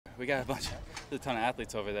we got a ton of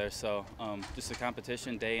athletes over there. So just the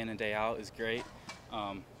competition day in and day out is great.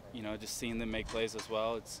 You know, just seeing them make plays as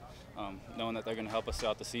well. It's knowing that they're going to help us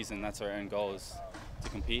throughout the season. That's our end goal, is to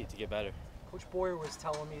compete, to get better. Coach Boyer was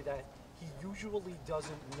telling me that he usually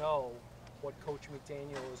doesn't know what Coach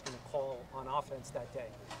McDaniel is going to call on offense that day.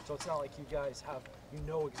 So it's not like you guys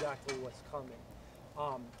know exactly what's coming.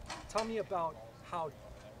 Tell me about how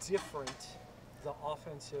different the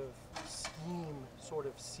offensive scheme sort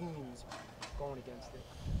of seems going against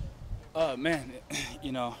it. Man,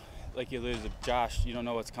 you know, like you alluded to Josh, you don't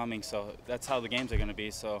know what's coming, so that's how the games are going to be.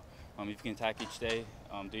 So if you can attack each day,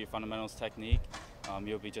 do your fundamentals technique,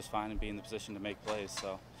 you'll be just fine and be in the position to make plays.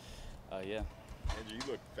 So, yeah. Andrew,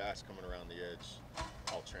 you look fast coming around the edge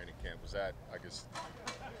all training camp. Was that, I guess,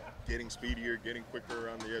 getting speedier, getting quicker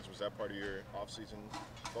around the edge, was that part of your off-season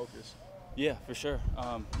focus? Yeah, for sure.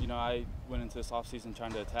 You know, I went into this off-season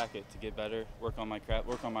trying to attack it, to get better, work on my craft,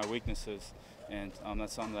 work on my weaknesses, and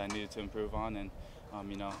that's something that I needed to improve on. And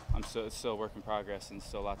you know, it's still a work in progress and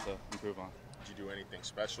still a lot to improve on. Did you do anything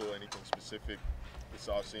special, anything specific this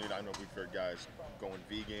off-season? I know we've heard guys going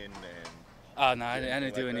vegan and. Oh no, I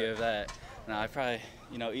didn't do any of that. No, I probably,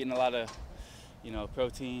 you know, eating a lot of, you know,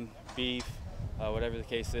 protein, beef, whatever the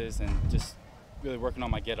case is, and just really working on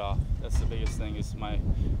my get off. That's the biggest thing, is my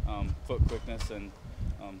foot quickness, and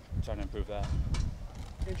trying to improve that.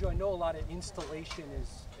 Andrew, I know a lot of installation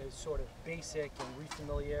is sort of basic and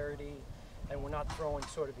refamiliarity, and we're not throwing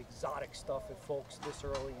sort of exotic stuff at folks this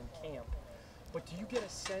early in camp. But do you get a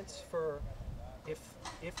sense for if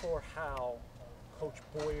or how Coach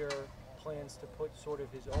Boyer plans to put sort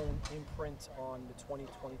of his own imprint on the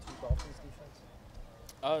 2022 Dolphins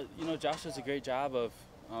defense? You know, Josh does a great job of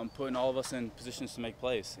putting all of us in positions to make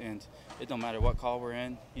plays, and it don't matter what call we're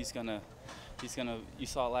in, he's gonna. You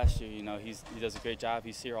saw it last year. You know, he does a great job.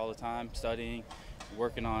 He's here all the time, studying,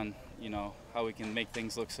 working on, you know, how we can make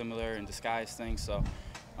things look similar and disguise things. So,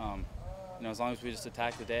 you know, as long as we just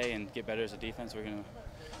attack the day and get better as a defense, we're gonna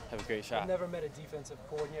have a great shot. I've never met a defensive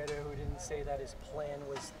coordinator who didn't say that his plan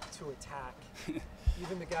was to attack.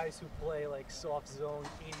 Even the guys who play like soft zone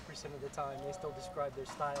 80% of the time, they still describe their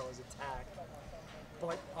style as attack.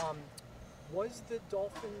 But was the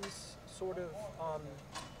Dolphins sort of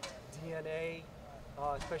DNA,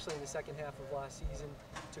 especially in the second half of last season,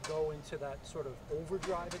 to go into that sort of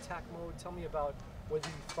overdrive attack mode? Tell me about whether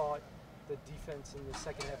you thought the defense in the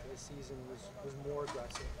second half of the season was more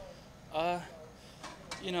aggressive.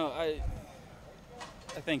 You know, I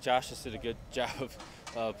think Josh just did a good job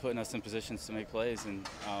of putting us in positions to make plays, and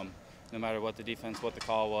no matter what the defense, what the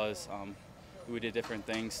call was, we did different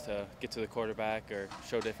things to get to the quarterback or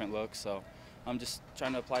show different looks. So I'm just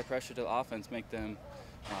trying to apply pressure to the offense, make them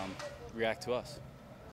react to us.